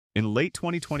In late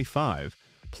 2025,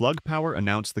 Plug Power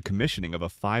announced the commissioning of a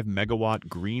 5 megawatt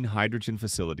green hydrogen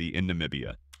facility in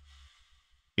Namibia.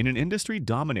 In an industry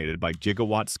dominated by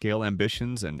gigawatt-scale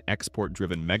ambitions and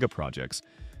export-driven megaprojects,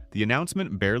 the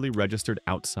announcement barely registered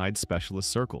outside specialist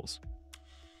circles.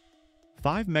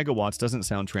 5 megawatts doesn't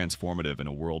sound transformative in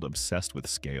a world obsessed with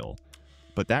scale,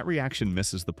 but that reaction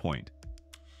misses the point.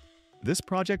 This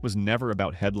project was never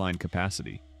about headline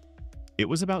capacity. It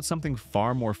was about something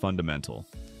far more fundamental: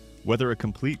 whether a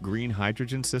complete green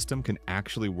hydrogen system can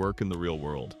actually work in the real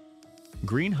world.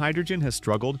 Green hydrogen has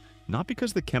struggled not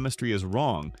because the chemistry is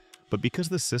wrong, but because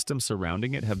the systems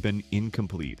surrounding it have been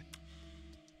incomplete.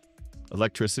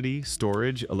 Electricity,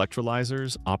 storage,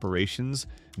 electrolyzers, operations,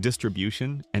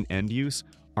 distribution, and end use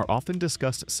are often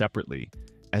discussed separately,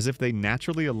 as if they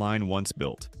naturally align once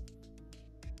built.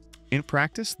 In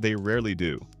practice, they rarely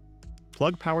do.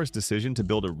 Plug Power's decision to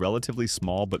build a relatively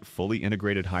small but fully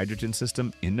integrated hydrogen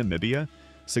system in Namibia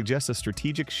suggests a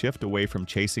strategic shift away from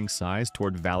chasing size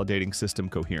toward validating system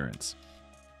coherence.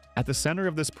 At the center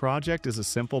of this project is a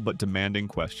simple but demanding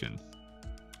question: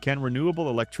 can renewable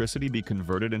electricity be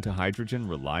converted into hydrogen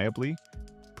reliably,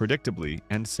 predictably,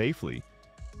 and safely,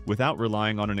 without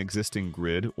relying on an existing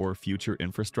grid or future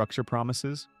infrastructure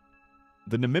promises?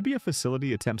 The Namibia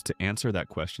facility attempts to answer that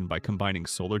question by combining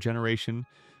solar generation,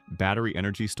 battery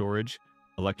energy storage,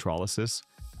 electrolysis,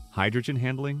 hydrogen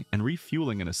handling, and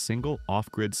refueling in a single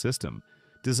off-grid system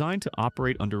designed to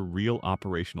operate under real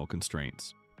operational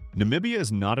constraints. Namibia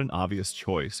is not an obvious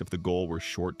choice if the goal were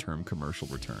short-term commercial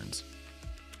returns.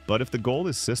 But if the goal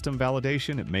is system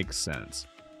validation, it makes sense.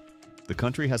 The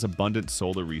country has abundant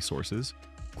solar resources,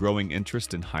 growing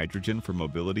interest in hydrogen for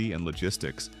mobility and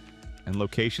logistics, and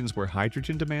locations where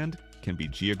hydrogen demand can be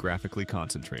geographically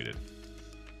concentrated.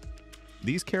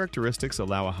 These characteristics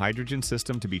allow a hydrogen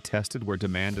system to be tested where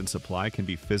demand and supply can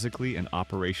be physically and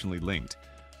operationally linked,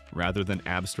 rather than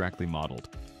abstractly modeled.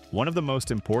 One of the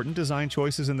most important design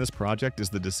choices in this project is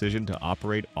the decision to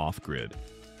operate off-grid.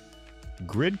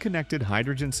 Grid-connected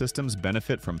hydrogen systems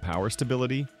benefit from power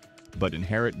stability, but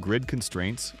inherit grid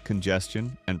constraints,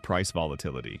 congestion, and price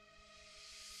volatility.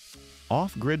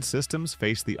 Off-grid systems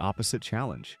face the opposite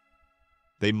challenge.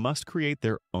 They must create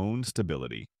their own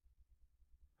stability.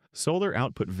 Solar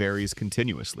output varies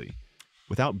continuously.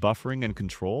 Without buffering and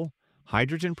control,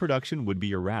 hydrogen production would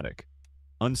be erratic,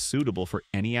 unsuitable for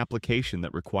any application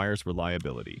that requires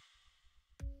reliability.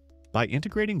 By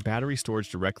integrating battery storage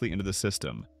directly into the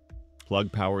system,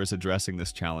 Plug Power is addressing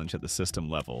this challenge at the system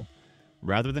level,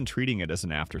 rather than treating it as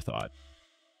an afterthought.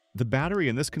 The battery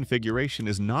in this configuration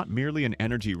is not merely an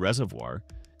energy reservoir.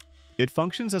 It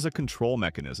functions as a control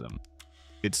mechanism.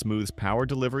 It smooths power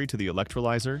delivery to the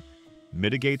electrolyzer,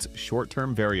 mitigates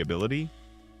short-term variability,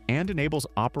 and enables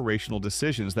operational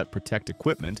decisions that protect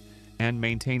equipment and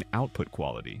maintain output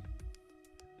quality.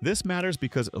 This matters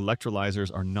because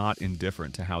electrolyzers are not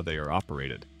indifferent to how they are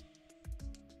operated.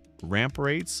 Ramp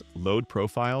rates, load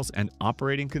profiles, and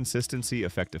operating consistency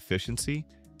affect efficiency,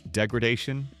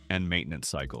 degradation, and maintenance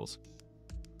cycles.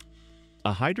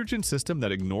 A hydrogen system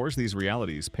that ignores these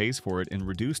realities pays for it in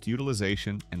reduced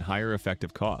utilization and higher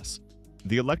effective costs.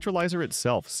 The electrolyzer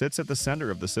itself sits at the center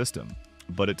of the system,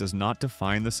 but it does not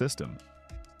define the system.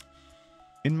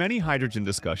 In many hydrogen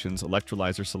discussions,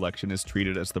 electrolyzer selection is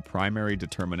treated as the primary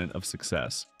determinant of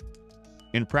success.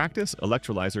 In practice,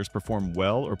 electrolyzers perform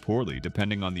well or poorly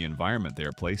depending on the environment they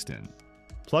are placed in.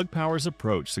 Plug Power's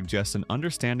approach suggests an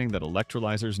understanding that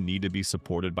electrolyzers need to be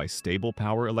supported by stable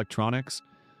power electronics,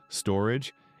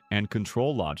 storage, and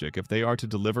control logic if they are to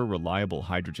deliver reliable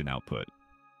hydrogen output.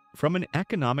 From an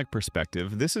economic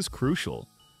perspective, this is crucial.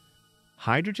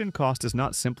 Hydrogen cost is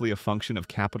not simply a function of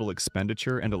capital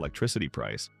expenditure and electricity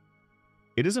price.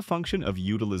 It is a function of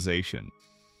utilization.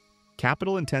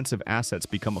 Capital-intensive assets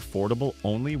become affordable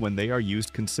only when they are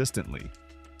used consistently.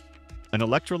 An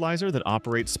electrolyzer that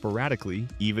operates sporadically,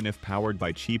 even if powered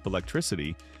by cheap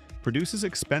electricity, produces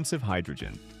expensive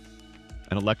hydrogen.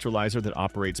 An electrolyzer that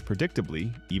operates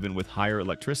predictably, even with higher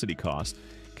electricity costs,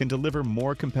 can deliver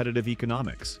more competitive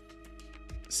economics.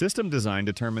 System design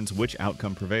determines which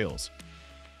outcome prevails.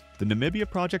 The Namibia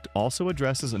project also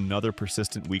addresses another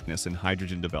persistent weakness in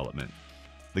hydrogen development: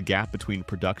 the gap between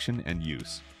production and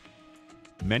use.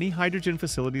 Many hydrogen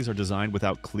facilities are designed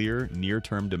without clear,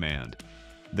 near-term demand.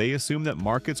 They assume that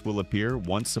markets will appear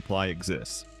once supply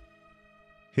exists.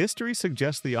 History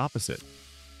suggests the opposite.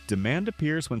 Demand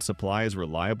appears when supply is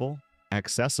reliable,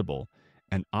 accessible,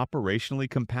 and operationally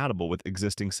compatible with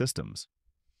existing systems.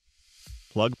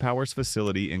 Plug Power's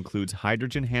facility includes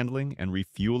hydrogen handling and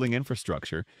refueling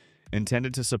infrastructure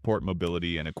intended to support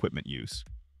mobility and equipment use.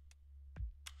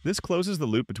 This closes the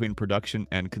loop between production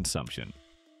and consumption.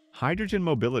 Hydrogen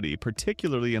mobility,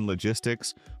 particularly in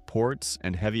logistics, ports,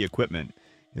 and heavy equipment,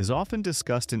 is often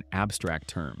discussed in abstract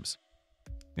terms.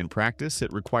 In practice,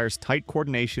 it requires tight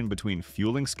coordination between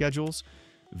fueling schedules,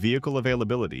 vehicle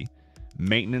availability,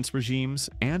 maintenance regimes,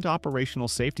 and operational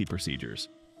safety procedures.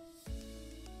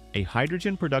 A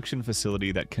hydrogen production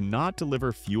facility that cannot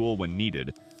deliver fuel when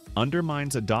needed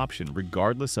undermines adoption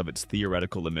regardless of its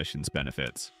theoretical emissions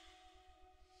benefits.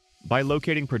 By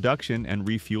locating production and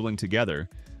refueling together,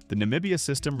 the Namibia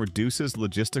system reduces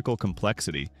logistical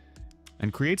complexity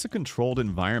and creates a controlled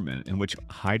environment in which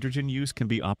hydrogen use can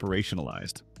be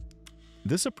operationalized.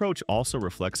 This approach also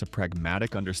reflects a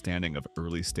pragmatic understanding of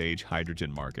early-stage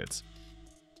hydrogen markets.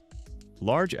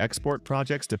 Large export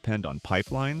projects depend on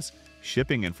pipelines,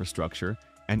 shipping infrastructure,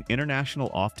 and international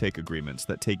offtake agreements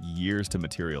that take years to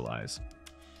materialize.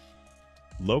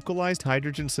 Localized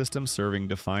hydrogen systems serving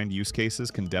defined use cases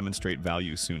can demonstrate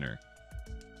value sooner.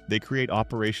 They create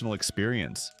operational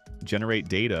experience, generate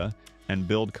data, and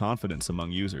build confidence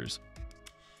among users.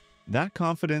 That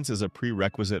confidence is a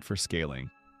prerequisite for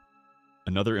scaling.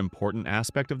 Another important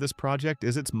aspect of this project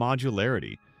is its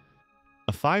modularity.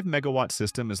 A 5 megawatt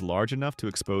system is large enough to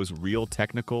expose real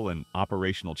technical and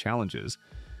operational challenges,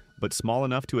 but small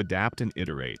enough to adapt and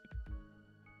iterate.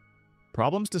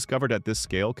 Problems discovered at this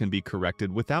scale can be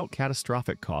corrected without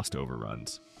catastrophic cost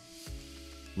overruns.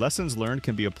 Lessons learned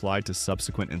can be applied to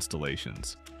subsequent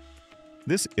installations.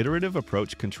 This iterative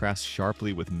approach contrasts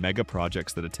sharply with mega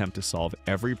projects that attempt to solve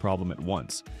every problem at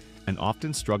once and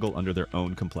often struggle under their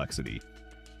own complexity.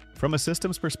 From a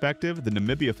systems perspective, the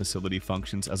Namibia facility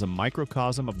functions as a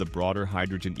microcosm of the broader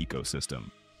hydrogen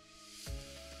ecosystem.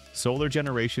 Solar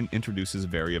generation introduces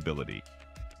variability.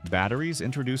 Batteries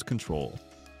introduce control.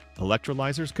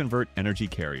 Electrolyzers convert energy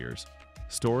carriers.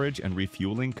 Storage and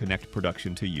refueling connect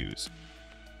production to use.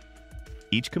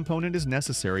 Each component is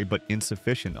necessary but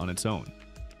insufficient on its own.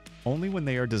 Only when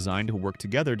they are designed to work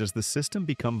together does the system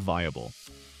become viable.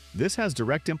 This has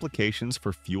direct implications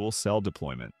for fuel cell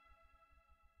deployment.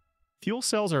 Fuel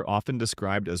cells are often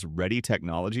described as ready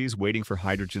technologies waiting for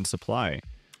hydrogen supply,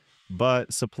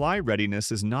 but supply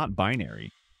readiness is not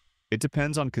binary. It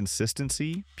depends on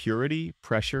consistency, purity,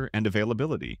 pressure, and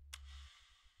availability.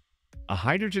 A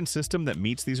hydrogen system that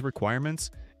meets these requirements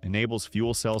enables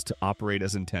fuel cells to operate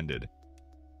as intended.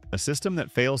 A system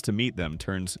that fails to meet them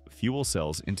turns fuel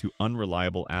cells into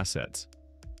unreliable assets.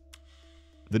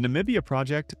 The Namibia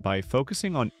project, by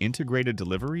focusing on integrated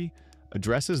delivery,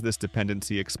 addresses this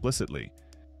dependency explicitly.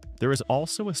 There is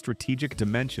also a strategic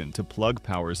dimension to Plug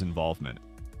Power's involvement.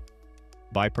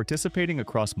 By participating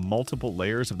across multiple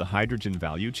layers of the hydrogen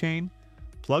value chain,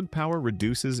 Plug Power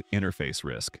reduces interface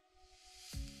risk.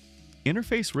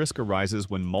 Interface risk arises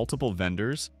when multiple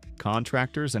vendors,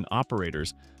 contractors, and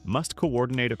operators must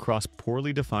coordinate across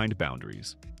poorly defined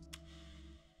boundaries.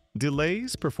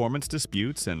 Delays, performance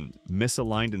disputes, and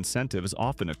misaligned incentives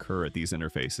often occur at these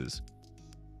interfaces.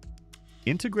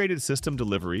 Integrated system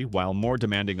delivery, while more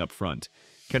demanding upfront,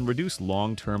 can reduce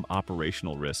long-term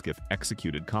operational risk if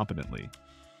executed competently.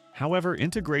 However,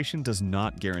 integration does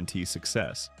not guarantee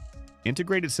success.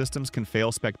 Integrated systems can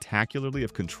fail spectacularly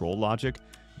if control logic,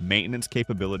 maintenance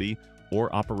capability,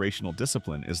 or operational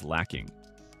discipline is lacking.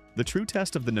 The true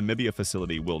test of the Namibia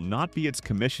facility will not be its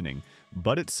commissioning,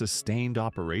 but its sustained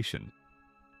operation.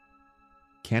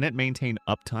 Can it maintain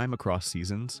uptime across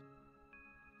seasons?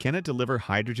 Can it deliver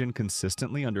hydrogen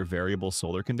consistently under variable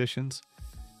solar conditions?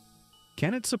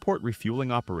 Can it support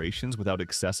refueling operations without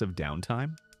excessive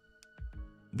downtime?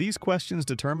 These questions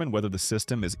determine whether the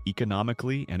system is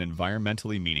economically and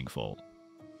environmentally meaningful.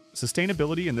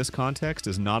 Sustainability in this context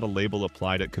is not a label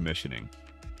applied at commissioning.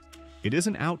 It is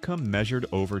an outcome measured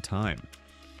over time.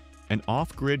 An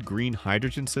off-grid green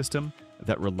hydrogen system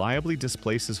that reliably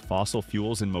displaces fossil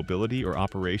fuels in mobility or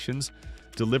operations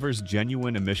delivers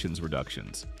genuine emissions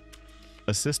reductions.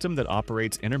 A system that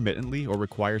operates intermittently or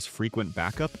requires frequent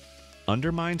backup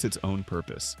undermines its own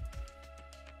purpose.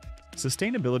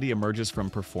 Sustainability emerges from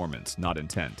performance, not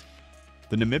intent.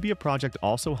 The Namibia project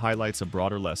also highlights a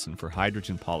broader lesson for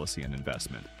hydrogen policy and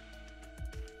investment.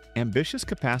 Ambitious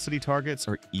capacity targets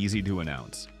are easy to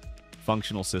announce.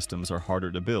 Functional systems are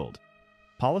harder to build.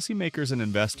 Policymakers and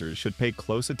investors should pay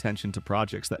close attention to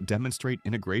projects that demonstrate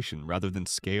integration rather than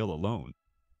scale alone.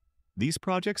 These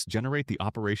projects generate the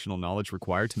operational knowledge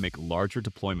required to make larger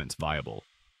deployments viable.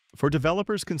 For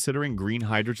developers considering green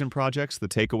hydrogen projects, the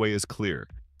takeaway is clear.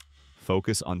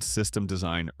 Focus on system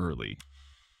design early.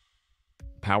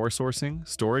 Power sourcing,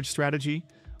 storage strategy,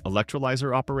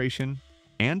 electrolyzer operation,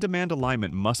 and demand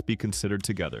alignment must be considered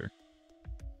together.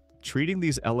 Treating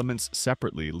these elements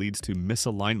separately leads to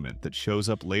misalignment that shows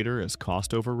up later as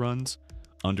cost overruns,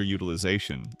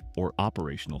 underutilization, or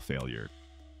operational failure.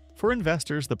 For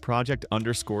investors, the project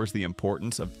underscores the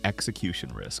importance of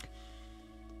execution risk.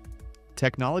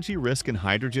 Technology risk in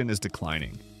hydrogen is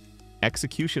declining.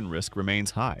 Execution risk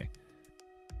remains high.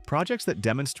 Projects that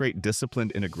demonstrate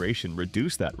disciplined integration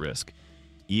reduce that risk,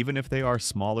 even if they are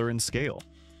smaller in scale.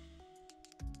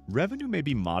 Revenue may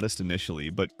be modest initially,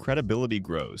 but credibility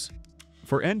grows.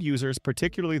 For end users,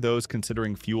 particularly those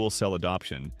considering fuel cell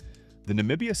adoption, the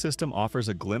Namibia system offers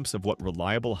a glimpse of what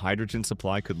reliable hydrogen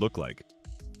supply could look like.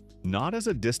 Not as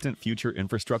a distant future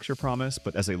infrastructure promise,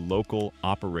 but as a local,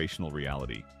 operational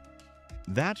reality.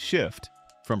 That shift,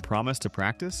 from promise to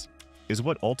practice, is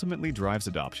what ultimately drives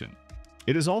adoption.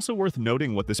 It is also worth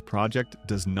noting what this project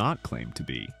does not claim to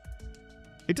be.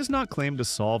 It does not claim to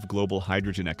solve global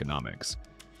hydrogen economics.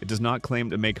 It does not claim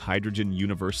to make hydrogen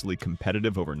universally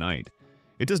competitive overnight.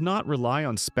 It does not rely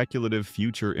on speculative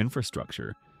future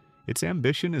infrastructure. Its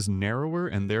ambition is narrower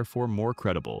and therefore more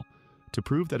credible, to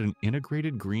prove that an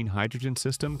integrated green hydrogen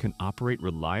system can operate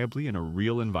reliably in a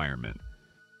real environment.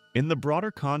 In the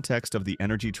broader context of the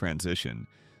energy transition,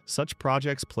 such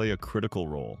projects play a critical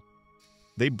role.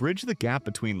 They bridge the gap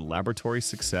between laboratory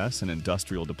success and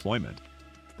industrial deployment.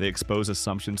 They expose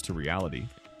assumptions to reality.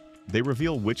 They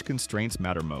reveal which constraints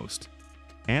matter most.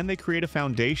 And they create a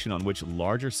foundation on which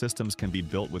larger systems can be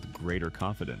built with greater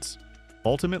confidence.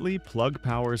 Ultimately, Plug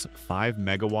Power's 5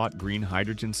 megawatt green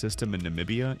hydrogen system in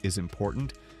Namibia is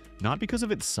important, not because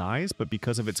of its size, but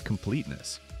because of its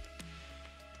completeness.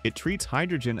 It treats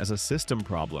hydrogen as a system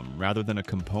problem rather than a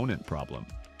component problem.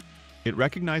 It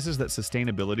recognizes that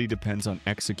sustainability depends on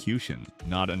execution,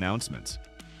 not announcements.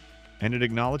 And it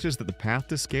acknowledges that the path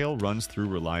to scale runs through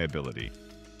reliability.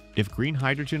 If green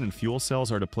hydrogen and fuel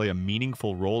cells are to play a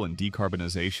meaningful role in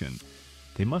decarbonization,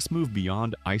 they must move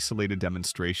beyond isolated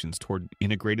demonstrations toward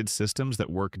integrated systems that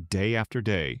work day after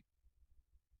day.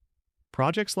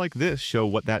 Projects like this show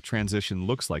what that transition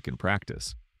looks like in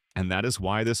practice, and that is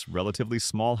why this relatively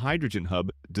small hydrogen hub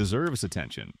deserves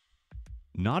attention.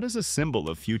 Not as a symbol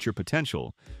of future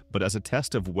potential, but as a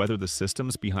test of whether the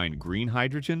systems behind green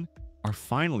hydrogen are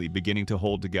finally beginning to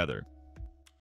hold together.